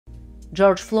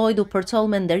George Floyd u përcoll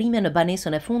me nderime në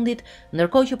banesën e fundit,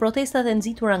 ndërkohë që protestat e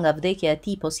nxitura nga vdekja e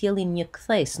tij po sjellin një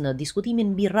kthes në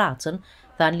diskutimin mbi racën,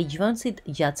 thanë ligjvënësit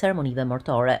gjatë ceremonive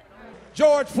mortore.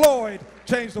 George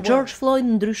Floyd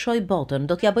ndryshoi botën,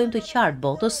 do t'ja bëjmë të qartë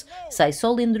botës se ai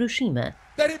solli ndryshime.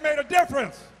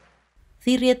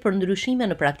 Thirrjet për ndryshime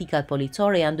në praktikat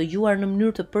policore janë dëgjuar në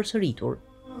mënyrë të përsëritur.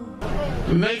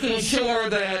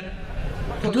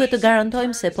 Duhet të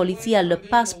garantojmë se policia lë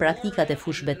pas praktikat e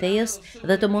fushbetejës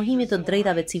dhe të mohimit të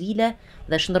drejtave civile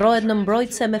dhe shndërrohet në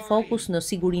mbrojtëse me fokus në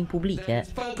sigurinë publike.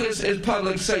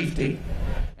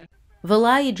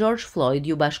 Vëllai i George Floyd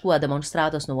ju bashkua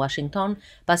demonstratës në Washington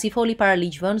pasi foli para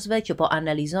ligjvënësve që po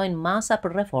analizojnë masa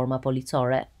për reforma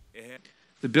policore.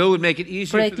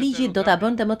 Projekt ligjit do ta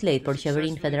bënte më të lehtë për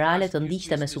qeverinë federale të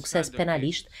ndiqte me sukses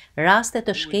penalisht raste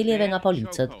të shkeljeve nga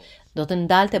policët. Do të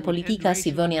ndalte politika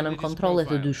si vënia nën kontrolle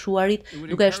të dyshuarit,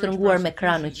 duke e shtrënguar me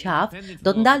krah në qafë, do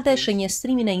të ndalte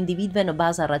shënjestrimin e individëve në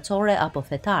baza racore apo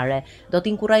fetare, do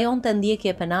të inkurajonte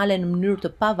ndjekje penale në mënyrë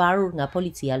të pavarur nga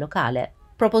policia lokale.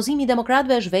 Propozimi i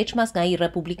demokratëve është veçmas nga i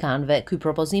republikanëve. Ky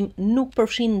propozim nuk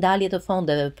përfshin ndalje të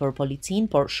fondeve për policinë,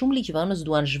 por shumë ligjvënës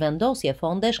duan zhvendosje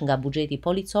fondesh nga buxheti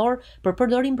policor për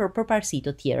përdorim për përparësi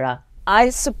të tjera.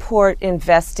 I support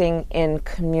investing in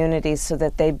communities so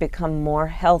that they become more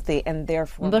healthy and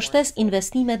therefore Mbështes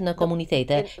investimet në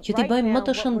komunitete që t'i bëjmë më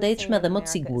të shëndetshme dhe më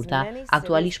të sigurta.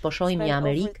 Aktualisht po shohim një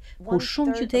Amerikë ku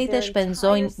shumë qytete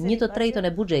shpenzojnë 1/3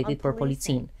 e buxhetit për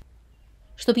policinë.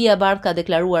 Shtëpia e Bardhë ka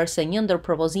deklaruar se një ndër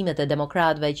propozimet e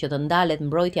demokratëve që të ndalet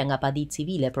mbrojtja nga paditë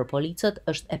civile për policët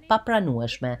është e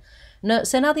papranueshme. Në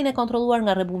Senatin e kontrolluar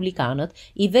nga republikanët,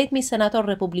 i vetmi senator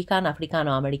republikan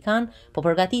afrikano-amerikan po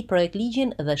përgatit projekt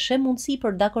ligjin dhe sheh mundësi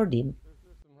për dakordim.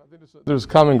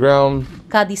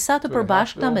 Ka disa të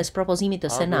përbashkëta mes propozimit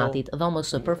të Senatit,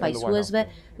 dhomës së përfaqësuesve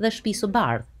dhe Shtëpisë së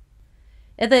Bardhë.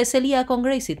 Edhe selia e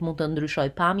Kongresit mund të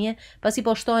ndryshojë pamje, pasi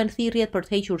po shtohen thirrjet për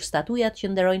të hequr statujat që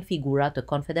nderojnë figura të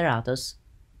Konfederatës.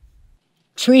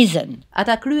 Treason.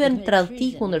 Ata kryen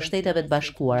tradhti kundër Shteteve të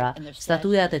Bashkuara.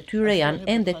 Statujat e tyre janë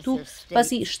ende këtu,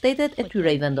 pasi shtetet e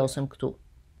tyre i vendosën këtu.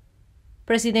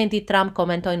 Presidenti Trump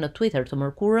komentoi në Twitter të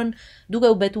mërkurën, duke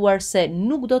u betuar se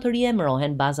nuk do të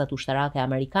riemërohen bazat ushtarake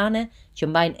amerikane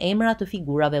që mbajnë emra të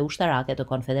figurave ushtarake të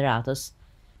Konfederatës.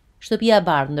 Shtëpia e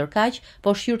Bardhë ndërkaq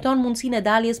po shqyrton mundësinë e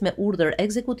daljes me urdhër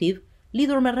ekzekutiv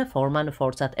lidhur me reforma në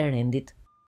forcat e rendit.